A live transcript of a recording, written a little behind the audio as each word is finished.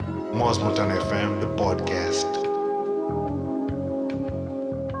Mosmotan FM, the podcast.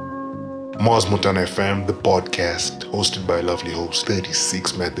 Mosmotan FM, the podcast, hosted by lovely host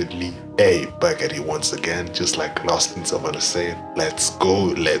 36 Method Lee. Hey, back at it once again, just like last in Savannah said. Let's go,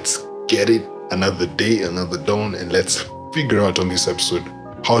 let's get it. Another day, another dawn, and let's figure out on this episode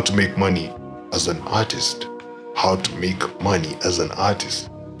how to make money as an artist. How to make money as an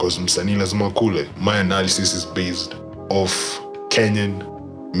artist. Because msanii lazima kule. My analysis is based off Kenyan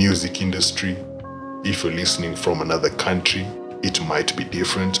music industry. If you're listening from another country, it might be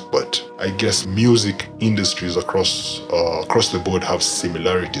different, but I guess music industries across the board have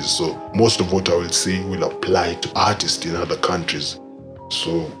similarities. So most of what I will say will apply to artists in other countries.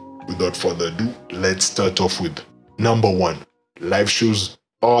 So without further ado, let's start off with number one. Live shows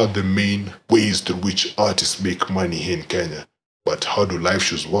are the main ways through which artists make money here in Kenya. But how do live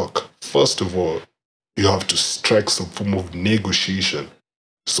shows work? First of all, you have to strike some form of negotiation.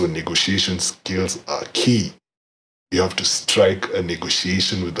 So negotiation skills are key. You have to strike a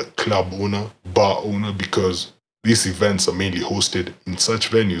negotiation with the club owner, bar owner, because these events are mainly hosted in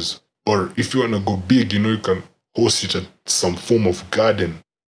such venues. Or if you want to go big, you can host it at some form of garden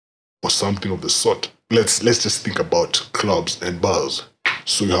or something of the sort. Let's just think about clubs and bars.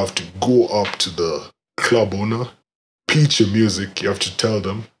 So you have to go up to the club owner, pitch your music. You have to tell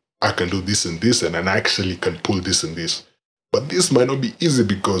them, I can do this and this, and I actually can pull this and this. But this might not be easy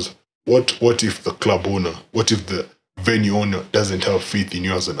because what if the club owner, what if the venue owner doesn't have faith in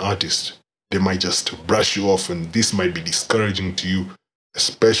you as an artist? They might just brush you off, and this might be discouraging to you,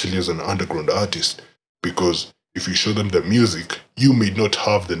 especially as an underground artist, because if you show them the music, you may not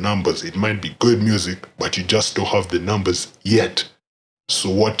have the numbers. It might be good music, but you just don't have the numbers yet. So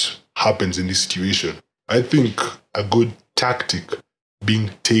what happens in this situation? I think a good tactic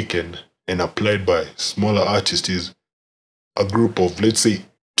being taken and applied by smaller artists is a group of, let's say,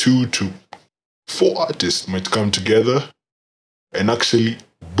 2 to 4 artists might come together and actually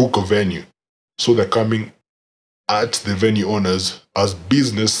book a venue. So they're coming at the venue owners as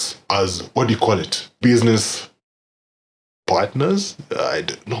business partners?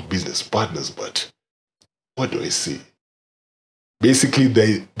 Not business partners, but what do I say? Basically,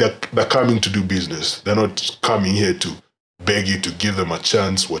 they're coming to do business. They're not coming here to beg you to give them a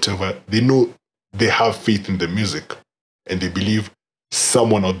chance, whatever. They know they have faith in the music, and they believe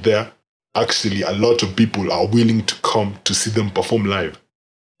someone out there, actually a lot of people are willing to come to see them perform live.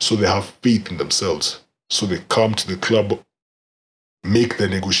 So they have faith in themselves. So they come to the club, make the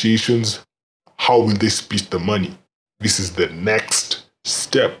negotiations. How will they split the money? This is the next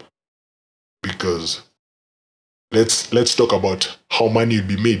step, because let's talk about how money will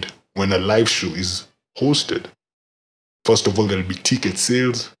be made when a live show is hosted. First of all, there will be ticket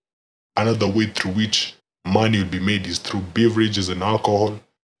sales. Another way through which money will be made is through beverages and alcohol.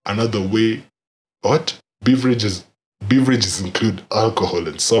 Another way, what? Beverages include alcohol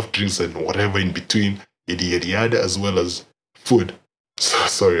and soft drinks and whatever in between, yada, as well as food. So,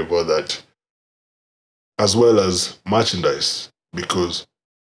 sorry about that. As well as merchandise, because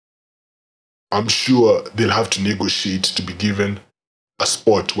I'm sure they'll have to negotiate to be given a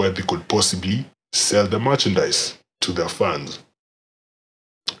spot where they could possibly sell the merchandise to their fans.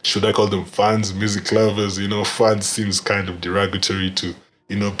 Should I call them fans, music lovers? Fans seems kind of derogatory to,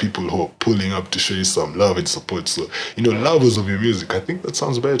 people who are pulling up to show you some love and support. So, lovers of your music. I think that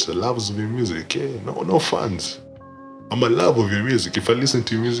sounds better. Lovers of your music. Yeah, no fans. I'm a lover of your music. If I listen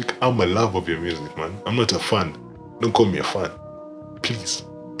to your music, I'm a lover of your music, man. I'm not a fan. Don't call me a fan. Please.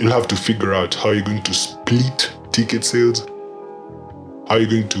 You'll have to figure out how you're going to split ticket sales. How you're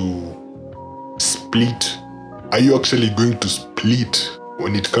going to split. Are you actually going to split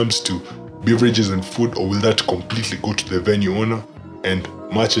when it comes to beverages and food, or will that completely go to the venue owner? And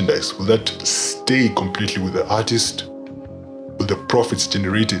merchandise, will that stay completely with the artist? Will the profits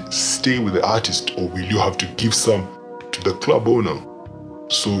generated stay with the artist, or will you have to give some to the club owner?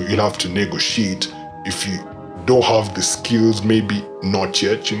 So you'll have to negotiate. If you don't have the skills, maybe not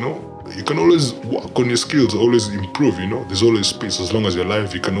yet, you can always work on your skills, always improve, there's always space. As long as you're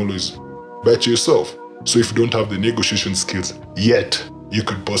alive, you can always better yourself. So if you don't have the negotiation skills yet, you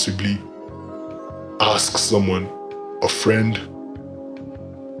could possibly ask someone, a friend,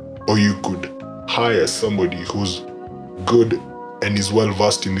 or you could hire somebody who's good and is well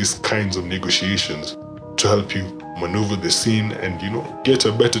versed in these kinds of negotiations to help you maneuver the scene and, get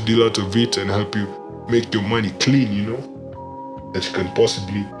a better deal out of it and help you make your money clean, that you can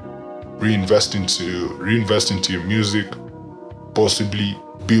possibly reinvest into your music, possibly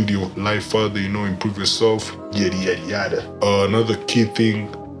build your life further, improve yourself, yada. Another key thing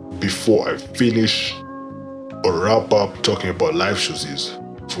before I finish or wrap up talking about live shows is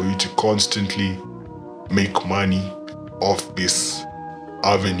for you to constantly make money off this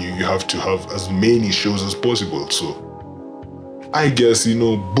avenue, you have to have as many shows as possible. So I guess,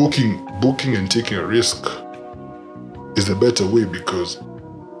 booking and taking a risk is a better way, because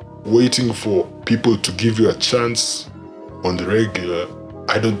waiting for people to give you a chance on the regular,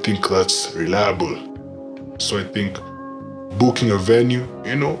 I don't think that's reliable. So I think booking a venue,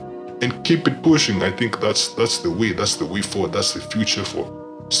 and keep it pushing. I think that's the way forward. That's the future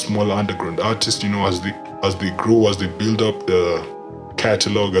for smaller underground artists, as they grow, as they build up the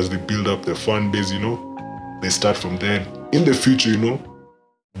catalog, as they build up their fan base, they start from there. In the future,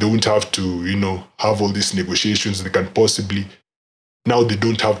 they won't have to, have all these negotiations. They can possibly, now they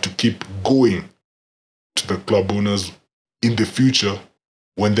don't have to keep going to the club owners. In the future,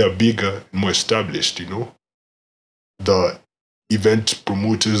 when they're bigger and more established, the event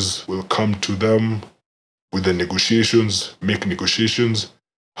promoters will come to them with the negotiations, make negotiations,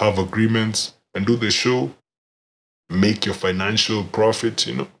 have agreements, and do the show, make your financial profit,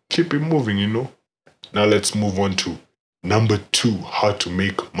 keep it moving, Now let's move on to number 2, how to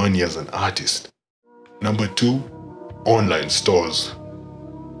make money as an artist. Number 2, online stores.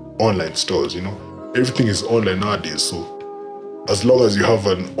 Online stores, everything is online nowadays. So as long as you have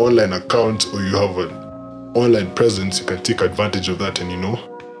an online account or you have an online presence, you can take advantage of that and,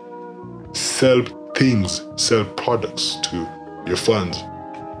 sell things, sell products to your fans.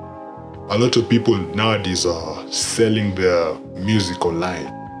 A lot of people nowadays are selling their music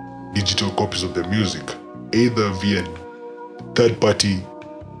online, digital copies of their music, either via third-party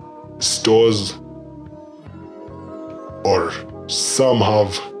stores, or some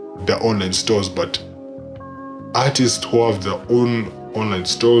have their online stores, but artists who have their own online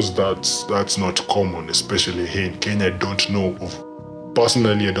stores, that's not common, especially here in Kenya. I don't know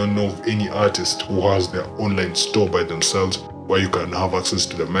of any artist who has their online store by themselves where you can have access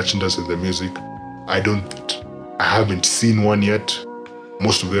to the merchandise and the music. I haven't seen one yet.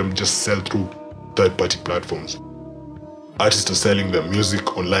 Most of them just sell through third-party platforms. Artists are selling their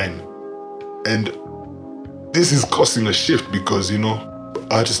music online, and this is causing a shift because,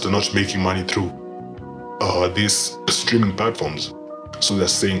 artists are not making money through these streaming platforms. So they're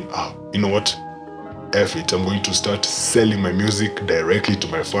saying, you know what, F it, I'm going to start selling my music directly to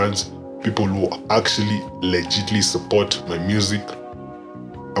my fans, people who actually legitimately support my music.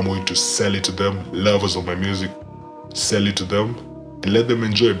 I'm going to sell it to them, lovers of my music, sell it to them and let them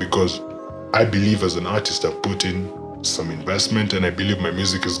enjoy it, because I believe as an artist I've put in some investment and I believe my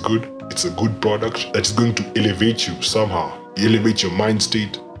music is good. It's a good product that's going to elevate you somehow, elevate your mind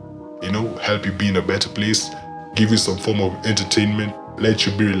state, help you be in a better place, give you some form of entertainment, let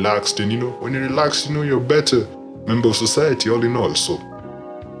you be relaxed. And when you're relaxed, you're a better member of society all in all. So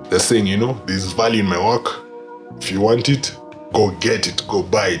they're saying, there's value in my work. If you want it, go get it, go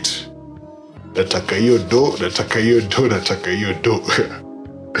buy it. Nataka hiyo do, nataka hiyo do, nataka hiyo do.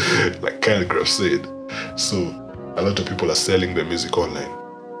 Like Calligraph said. So a lot of people are selling their music online.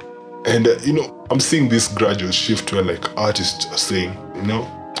 And, I'm seeing this gradual shift where like artists are saying,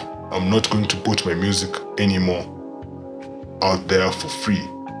 I'm not going to put my music anymore out there for free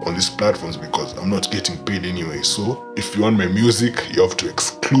on these platforms because I'm not getting paid anyway. So if you want my music, you have to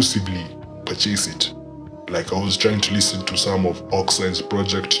exclusively purchase it. Like I was trying to listen to some of Oxide's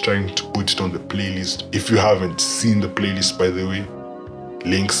project, trying to put it on the playlist. If you haven't seen the playlist, by the way,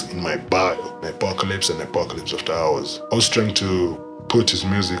 links in my bio, Apocalypse and Apocalypse After Hours. I was trying to put his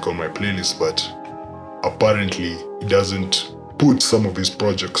music on my playlist, but apparently he doesn't put some of his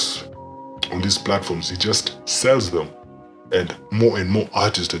projects on these platforms. He just sells them. And more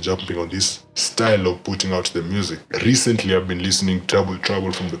artists are jumping on this style of putting out their music. Recently, I've been listening to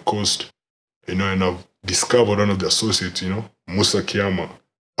Trouble from the Coast, and I've discovered one of the associates, Musa Kiyama.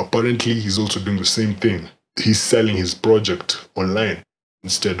 Apparently, he's also doing the same thing. He's selling his project online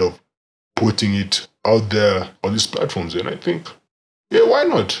instead of putting it out there on these platforms. And I think, yeah, why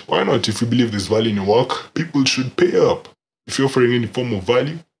not? Why not? If you believe there's value in your work, people should pay up. If you're offering any form of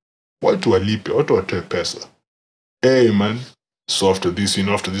value, watu walipe, watu watoe pesa. Hey man, so after this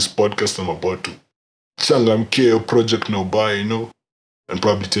podcast, I'm about to changamkia project now by, and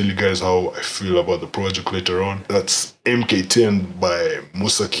probably tell you guys how I feel about the project later on. That's MK10 by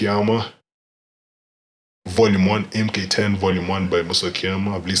Musa Kiyama. Volume 1, MK10 Volume 1 by Musa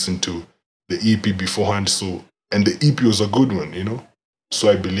Kiyama. I've listened to the EP beforehand, and the EP was a good one,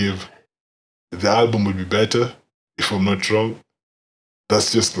 So I believe the album will be better, if I'm not wrong.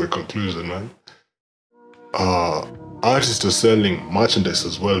 That's just my conclusion, man. Artists are selling merchandise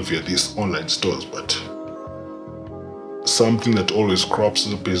as well via these online stores, but something that always crops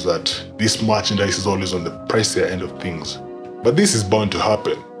up is that this merchandise is always on the pricier end of things. But this is bound to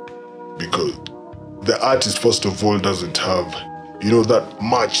happen because the artist, first of all, doesn't have, that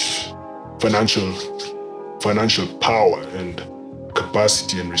much financial power and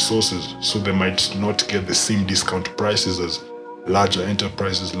capacity and resources. So they might not get the same discount prices as larger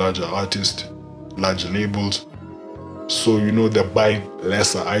enterprises, larger artists, larger labels. So, they're buying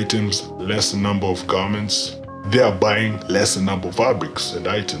lesser items, lesser number of garments. They are buying lesser number of fabrics and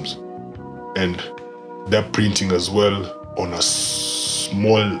items. And they're printing as well on a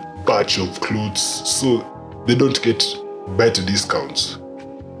small batch of clothes. So they don't get better discounts.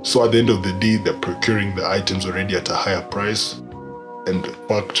 So at the end of the day, they're procuring the items already at a higher price and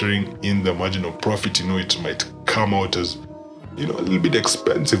factoring in the marginal profit. It might come out as, a little bit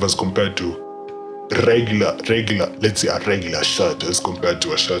expensive as compared to regular, let's say a regular shirt as compared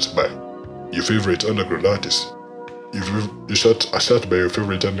to a shirt by your favorite underground artist. A shirt by your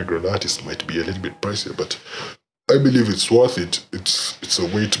favorite underground artist might be a little bit pricier, but I believe it's worth it. It's a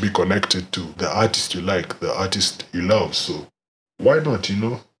way to be connected to the artist you like, the artist you love. So why not,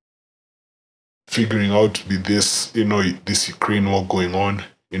 figuring out with this, this Ukraine war going on,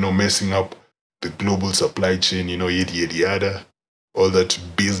 messing up the global supply chain, yada, yada, yada, all that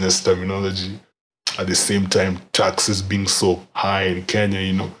business terminology. At the same time, taxes being so high in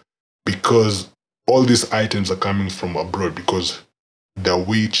Kenya, because all these items are coming from abroad because they're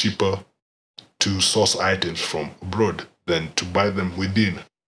way cheaper to source items from abroad than to buy them within.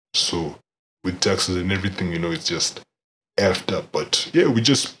 So with taxes and everything, it's just effed up. But yeah, we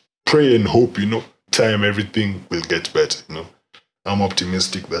just pray and hope, time everything will get better, I'm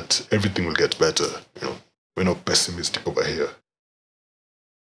optimistic that everything will get better, We're not pessimistic over here.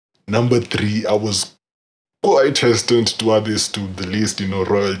 Number 3, I was quite hesitant to add this to the list,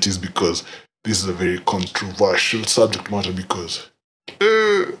 royalties, because this is a very controversial subject matter because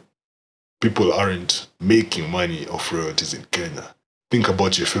people aren't making money off royalties in Kenya. Think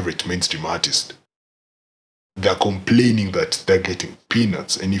about your favorite mainstream artist. They're complaining that they're getting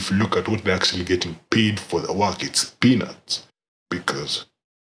peanuts. And if you look at what they're actually getting paid for the work, it's peanuts. Because,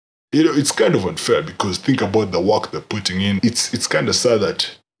 it's kind of unfair because think about the work they're putting in. It's kind of sad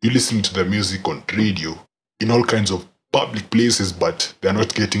that you listen to the music on radio in all kinds of public places, but they're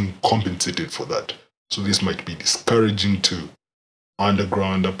not getting compensated for that. So this might be discouraging to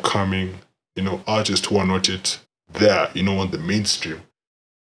underground, upcoming, artists who are not yet there, on the mainstream.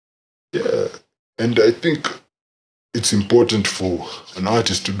 Yeah. And I think it's important for an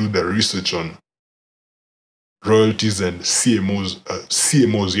artist to do their research on royalties and CMOs.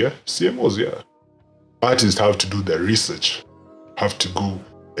 CMOs, yeah. Artists have to do their research, have to go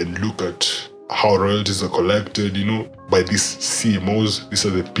and look at how royalties are collected, by these CMOs. These are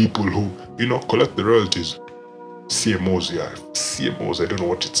the people who, collect the royalties. CMOs, yeah. CMOs, I don't know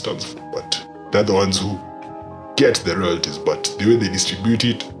what it stands for, but they're the ones who get the royalties, but the way they distribute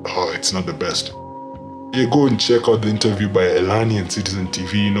it, it's not the best. Yeah, go and check out the interview by Elani and Citizen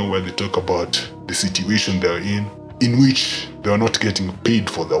TV, where they talk about the situation they're in which they are not getting paid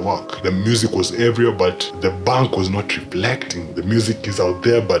for their work. The music was everywhere, but the bank was not reflecting. The music is out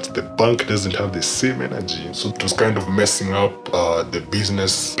there, but the bank doesn't have the same energy. So it was kind of messing up the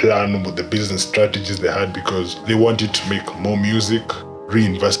business plan, the business strategies they had, because they wanted to make more music,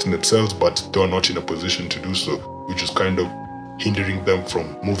 reinvest in themselves, but they were not in a position to do so, which was kind of hindering them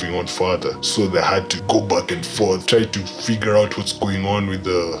from moving on further. So they had to go back and forth, try to figure out what's going on with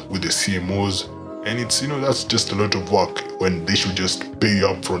the CMOs. And it's, that's just a lot of work when they should just pay you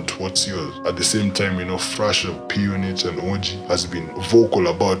up front what's yours. At the same time, Thrasher, P-Unit and OG has been vocal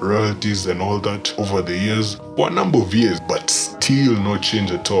about royalties and all that over the years, for a number of years, but still no change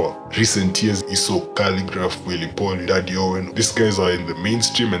at all. Recent years, you saw Calligraph, Willie Paul, Daddy Owen. These guys are in the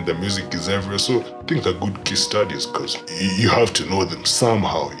mainstream and the music is everywhere. So I think they're good case studies because you have to know them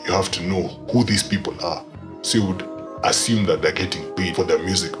somehow. You have to know who these people are. So you would assume that they're getting paid for their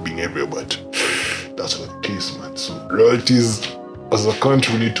music being everywhere, but that's not the case, man. So royalties, as a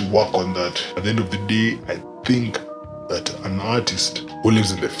country, we need to work on that. At the end of the day, I think that an artist who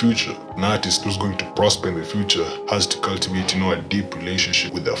lives in the future, an artist who's going to prosper in the future, has to cultivate, a deep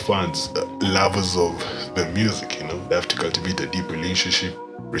relationship with their fans, lovers of the music, They have to cultivate a deep relationship,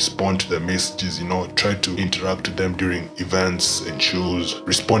 respond to their messages, try to interact with them during events and shows,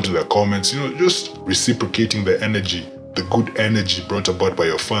 respond to their comments, just reciprocating the energy, the good energy brought about by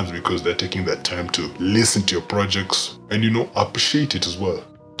your fans, because they're taking that time to listen to your projects and, appreciate it as well.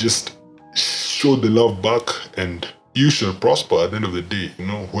 Just show the love back and you shall prosper at the end of the day.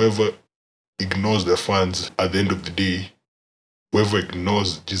 Whoever ignores their fans at the end of the day, whoever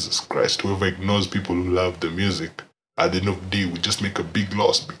ignores Jesus Christ, whoever ignores people who love the music, at the end of the day will just make a big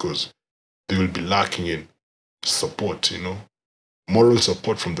loss because they will be lacking in support, moral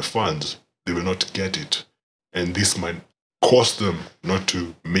support from the fans, they will not get it. And this might cause them not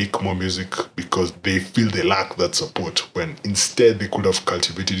to make more music because they feel they lack that support, when instead they could have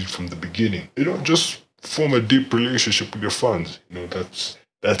cultivated it from the beginning. Just form a deep relationship with your fans.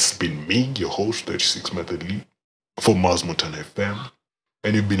 That's been me, your host, 36 Method Lee, for Mars Mountain FM.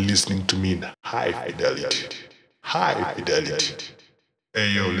 And you've been listening to me in high fidelity. High fidelity.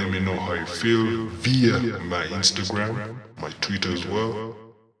 Hey yo, let me know how you feel via my Instagram, my Twitter as well.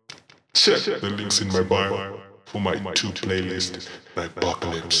 Check the links in my bio for my two playlists,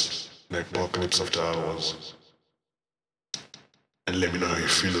 Nightpocalypse After Hours. And let me know how you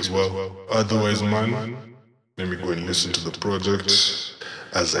feel as well. Otherwise, man, let me go and listen to the project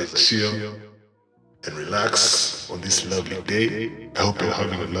as I chill and relax on this lovely day. I hope you're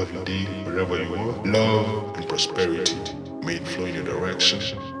having a lovely day wherever you are. Love and prosperity may it flow in your direction.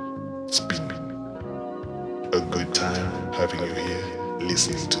 It's been a good time having you here,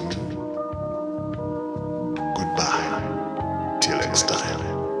 listening to me. Goodbye. Till next time.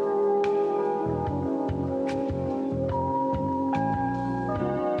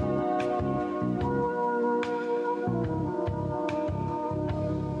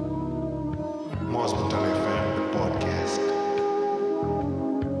 Mars Mountain